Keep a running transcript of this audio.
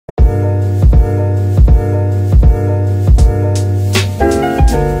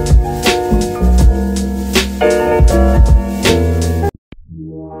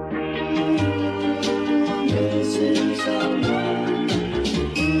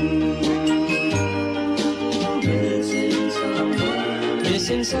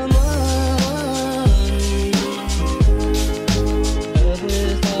missing someone. Love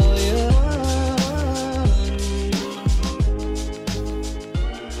with all your heart.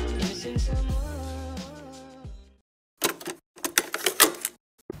 Missing someone.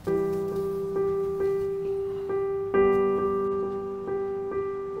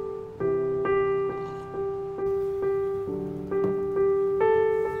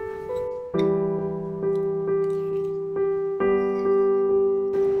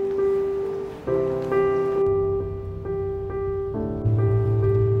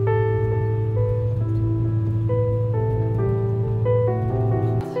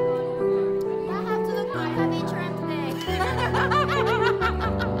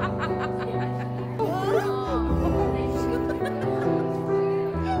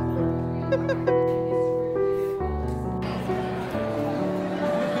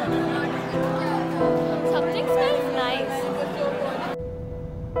 Something smells nice.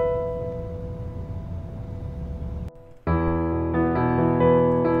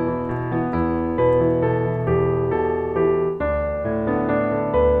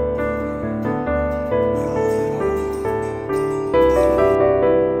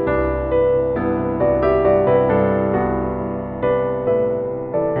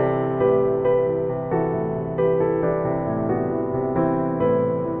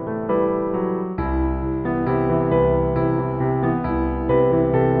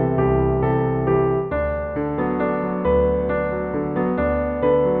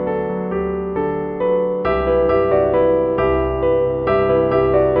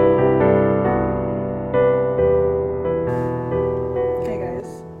 Hey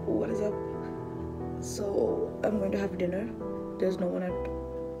guys, what is up? So I'm going to have dinner. There's no one at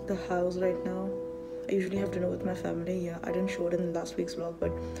the house right now. I usually have dinner with my family. Yeah, I didn't show it in last week's vlog,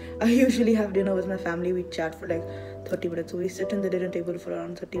 but I usually have dinner with my family. We chat for like 30 minutes. So we sit in the dinner table for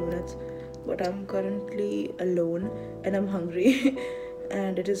around 30 minutes. But I'm currently alone and I'm hungry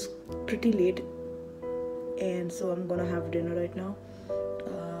and it is pretty late. And so I'm gonna have dinner right now.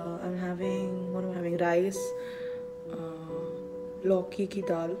 I'm having rice, lauki ki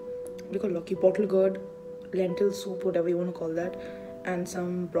dal, we call lauki, bottle gourd, lentil soup, whatever you want to call that, and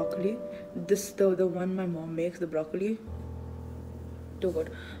some broccoli. This the one my mom makes, the broccoli. Too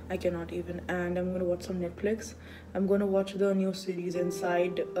good, I cannot even. And I'm gonna watch some Netflix. I'm gonna watch the new series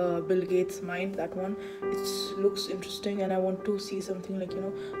Inside Bill Gates' Mind. That one, it looks interesting, and I want to see something like, you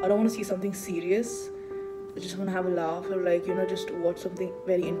know, I don't want to see something serious. I just want to have a laugh, or like, you know, just watch something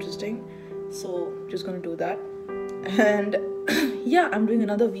very interesting. So just gonna do that. And yeah, I'm doing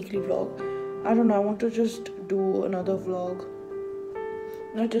another weekly vlog. I don't know, I want to just do another vlog.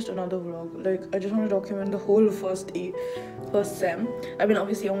 Not just another vlog, like I just want to document the whole first sem. I mean,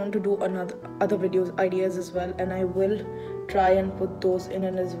 obviously I want to do other videos ideas as well, and I will try and put those in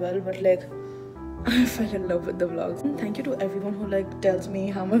as well, but like I fell in love with the vlogs. And thank you to everyone who like tells me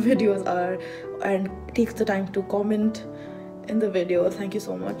how my videos are and takes the time to comment in the video. Thank you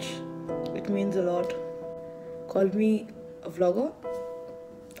so much, it means a lot. Call me a vlogger,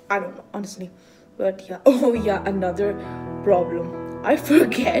 I don't know honestly, but yeah. Oh yeah, another problem, I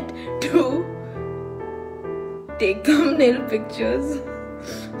forget to take thumbnail pictures.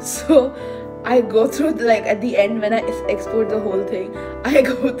 So I go through, like at the end when I export the whole thing, I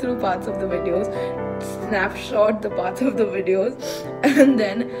go through parts of the videos, snapshot the parts of the videos, and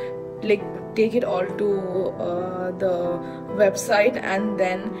then like take it all to the website and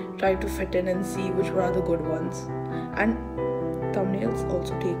then try to fit in and see which one are the good ones. And thumbnails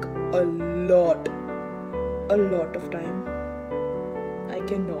also take a lot of time. I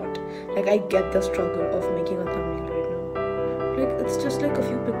cannot, like I get the struggle of making a thumbnail right now. Like it's just like a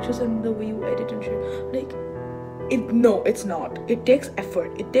few pictures and the way you edit and shit. Like no, it's not. It takes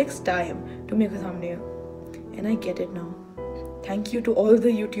effort, it takes time to make a thumbnail, and I get it now. Thank you to all the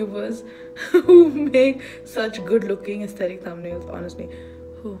YouTubers who make such good looking aesthetic thumbnails, honestly.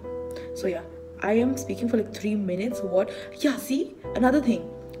 So yeah, I am speaking for like 3 minutes. What? Yeah, see, another thing,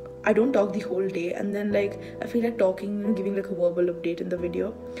 I don't talk the whole day, and then like I feel like talking and giving like a verbal update in the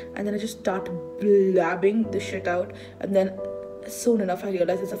video, and then I just start blabbing the shit out, and then soon enough I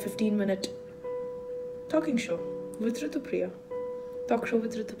realize it's a 15-minute talking show with Ritupriya. Talk show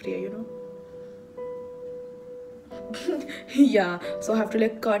with Ritupriya, you know. Yeah, so I have to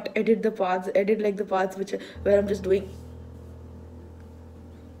like edit the parts where I'm just doing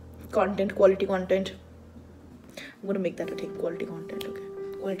content, quality content. I'm gonna make that a thing, quality content. Okay,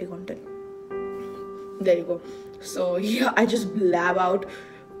 quality content, there you go. So yeah, I just blab out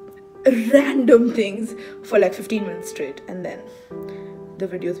random things for like 15 minutes straight, and then the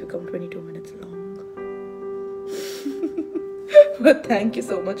videos become 22 minutes long. But thank you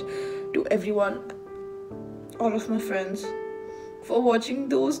so much to everyone, all of my friends, for watching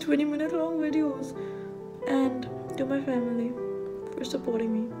those 20-minute long videos, and to my family for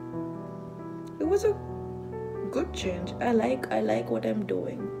supporting me. It was a good change. I like what I'm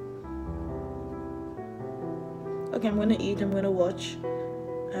doing. Okay, I'm gonna eat, I'm gonna watch,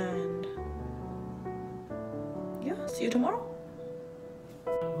 and yeah, see you tomorrow.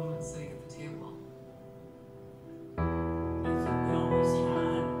 Woman sitting at the table. I think we always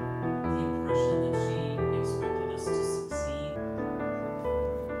had the impression that she expected us to succeed.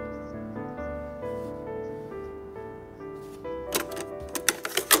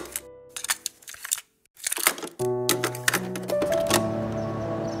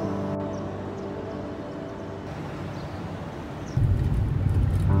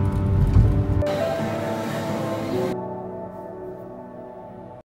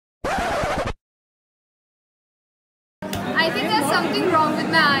 I think there's something wrong with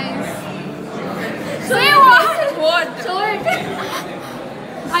my eyes. Say what? What? Short.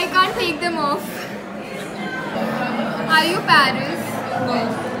 I can't take them off. Are you Paris? No.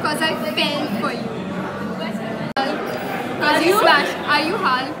 Because I fell for you. Because you smash. Are you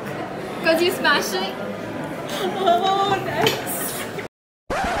Hulk? Because you smashing. Oh, nice.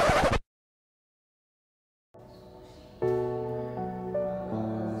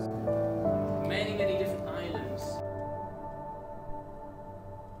 Many different islands.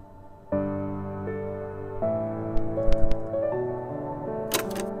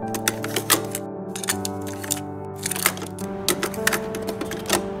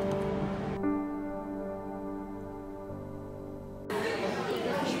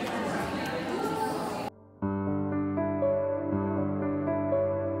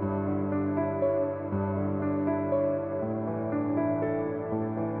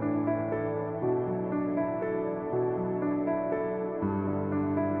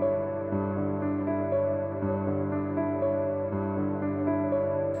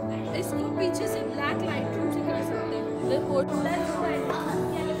 इसको पीछे से black light room से कर सकते हैं report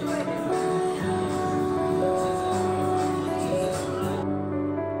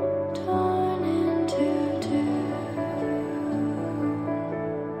Torn into two.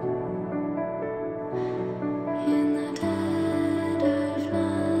 In the dead of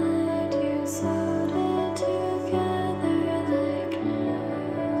night, you sewed it together like new.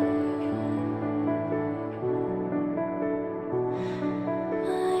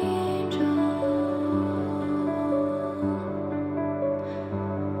 My angel,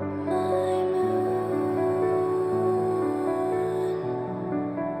 my moon,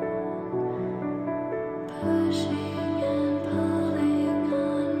 pushing and pulling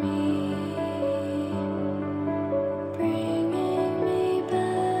on me, bringing me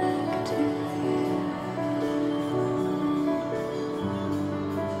back to you.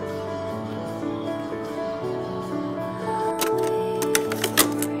 I'll wait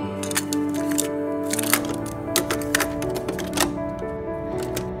for you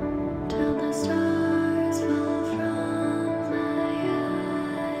till the stars fall from my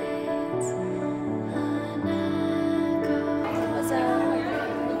eyes. An echo.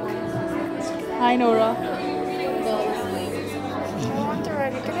 Hi, Nora.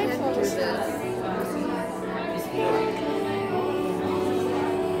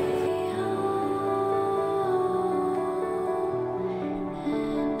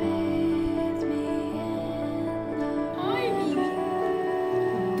 And bathe me in the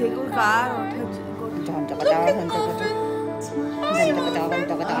देखो car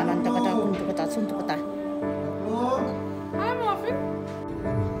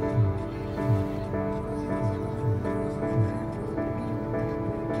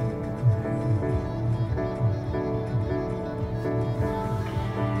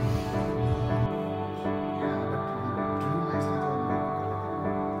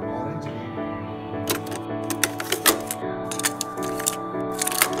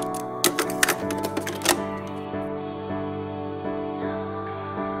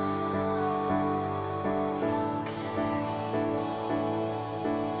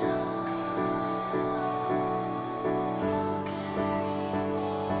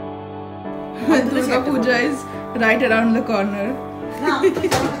Durga Puja is right around the corner.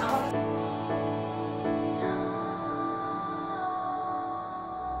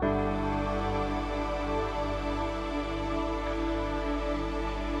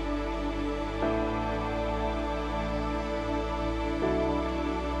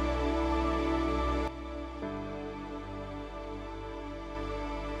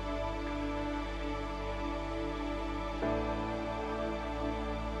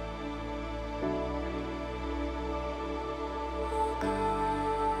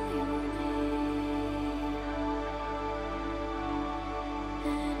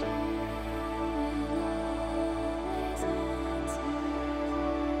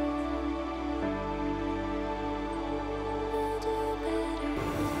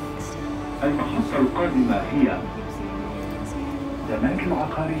 المحطة القادمة هي زمالك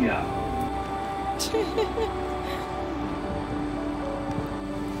العقارية.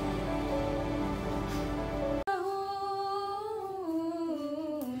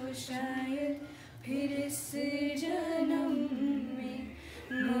 शायद फिर इस जन्म में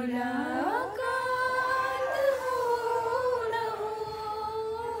मुलाकात हो न हो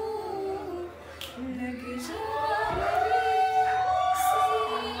लग जाए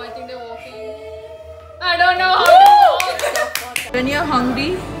I think they're walking. I don't know how to walk. When you're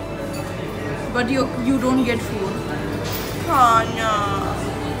hungry, but you don't get food. Tanya.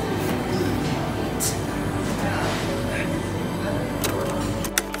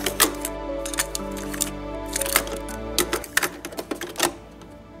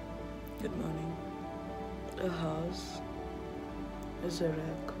 Good morning. The house is a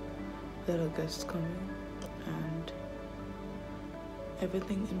wreck. There are guests coming, and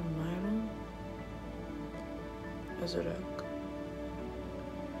everything in my room is a wreck.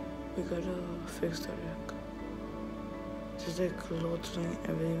 We gotta fix the wreck. There's like clothes lying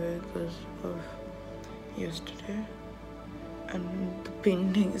everywhere because of yesterday, and the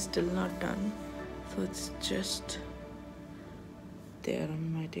painting is still not done, so it's just there on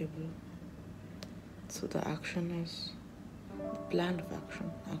my table. So the action is the plan of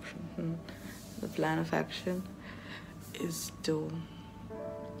action. The plan of action is to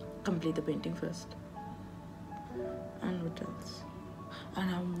complete the painting first. And what else? And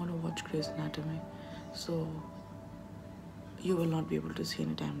I want to watch Grey's Anatomy, so you will not be able to see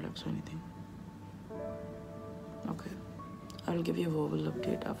any time lapse or anything. Okay, I'll give you a verbal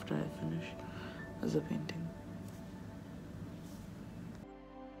update after I finish the painting.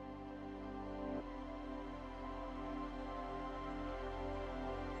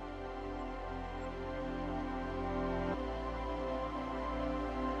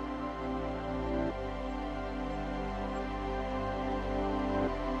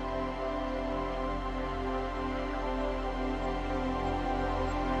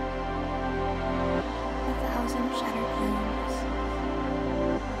 A thousand shattered plumes,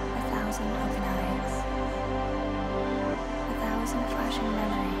 a thousand open eyes, a thousand flashing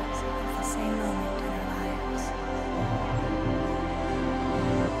memories of the same moment in our lives.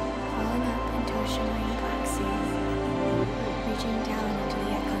 Falling up into a shimmering black sea, reaching down into the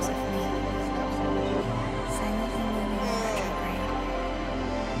echoes of me, silently moving in retrograde,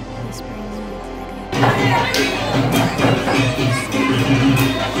 whispering moods that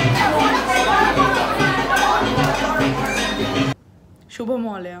Shubha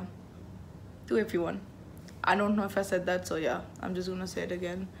Maulaya to everyone. I don't know if I said that, so yeah, I'm just gonna say it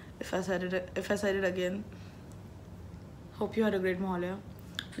again. If I said it again, hope you had a great Maulaya.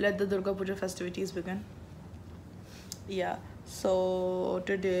 Let the Durga Puja festivities begin. Yeah, so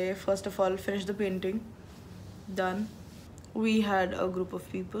today, first of all, finished the painting. Done. We had a group of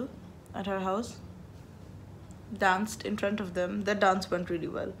people at our house. Danced in front of them. That dance went really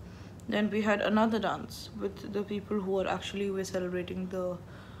well. Then we had another dance with the people who are actually we're celebrating the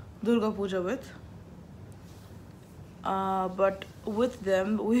Durga Puja with. But with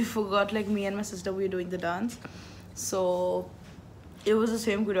them, we forgot, like me and my sister, we were doing the dance. So it was the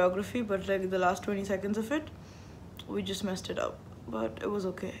same choreography, but like the last 20 seconds of it, we just messed it up. But it was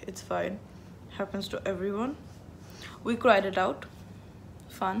okay. It's fine. Happens to everyone. We cried it out.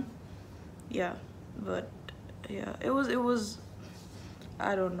 Fun. Yeah. But yeah, it was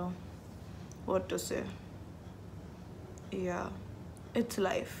I don't know what to say. Yeah, it's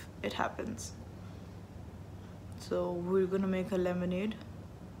life. It happens. So we're gonna make a lemonade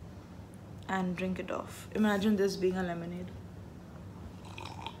and drink it off. Imagine this being a lemonade.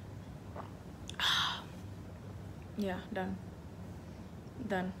 Yeah, done.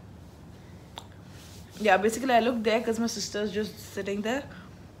 Yeah, basically I looked there because my sister's just sitting there.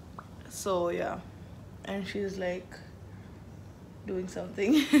 So yeah, and she's like doing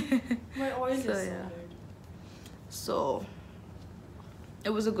something. My oil So, is yeah. solid. So it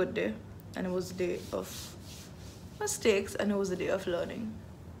was a good day, and it was a day of mistakes, and it was a day of learning.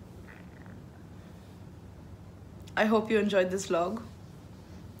 I hope you enjoyed this vlog.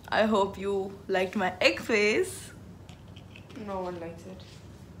 I hope you liked my egg face. No one likes it.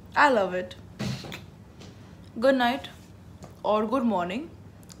 I love it. Good night, or good morning,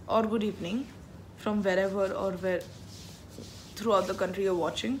 or good evening, from wherever or where throughout the country you're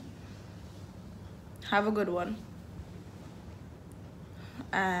watching. Have a good one,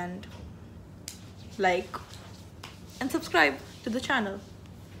 and like and subscribe to the channel.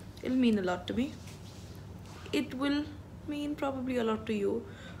 It'll mean a lot to me. It will mean probably a lot to you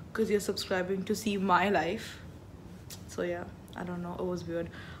because you're subscribing to see my life. So yeah, I don't know, it was weird.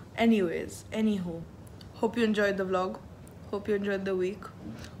 Anyways, anywho, hope you enjoyed the vlog. Hope you enjoyed the week.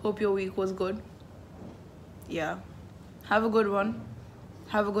 Hope your week was good. Yeah. Have a good one.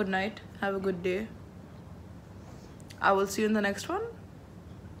 Have a good night. Have a good day. I will see you in the next one.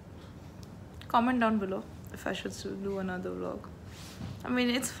 Comment down below if I should still do another vlog. I mean,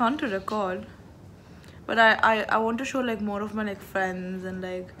 it's fun to record, but I want to show like more of my like friends and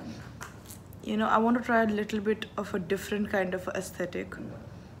like, you know, I want to try a little bit of a different kind of aesthetic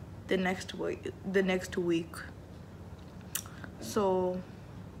the next week. So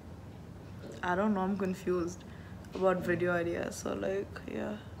I don't know, I'm confused about video ideas. So like,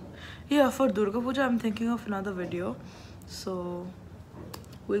 yeah, for Durga Puja I'm thinking of another video, so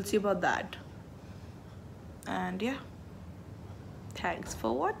we'll see about that. And yeah, thanks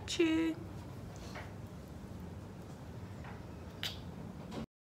for watching.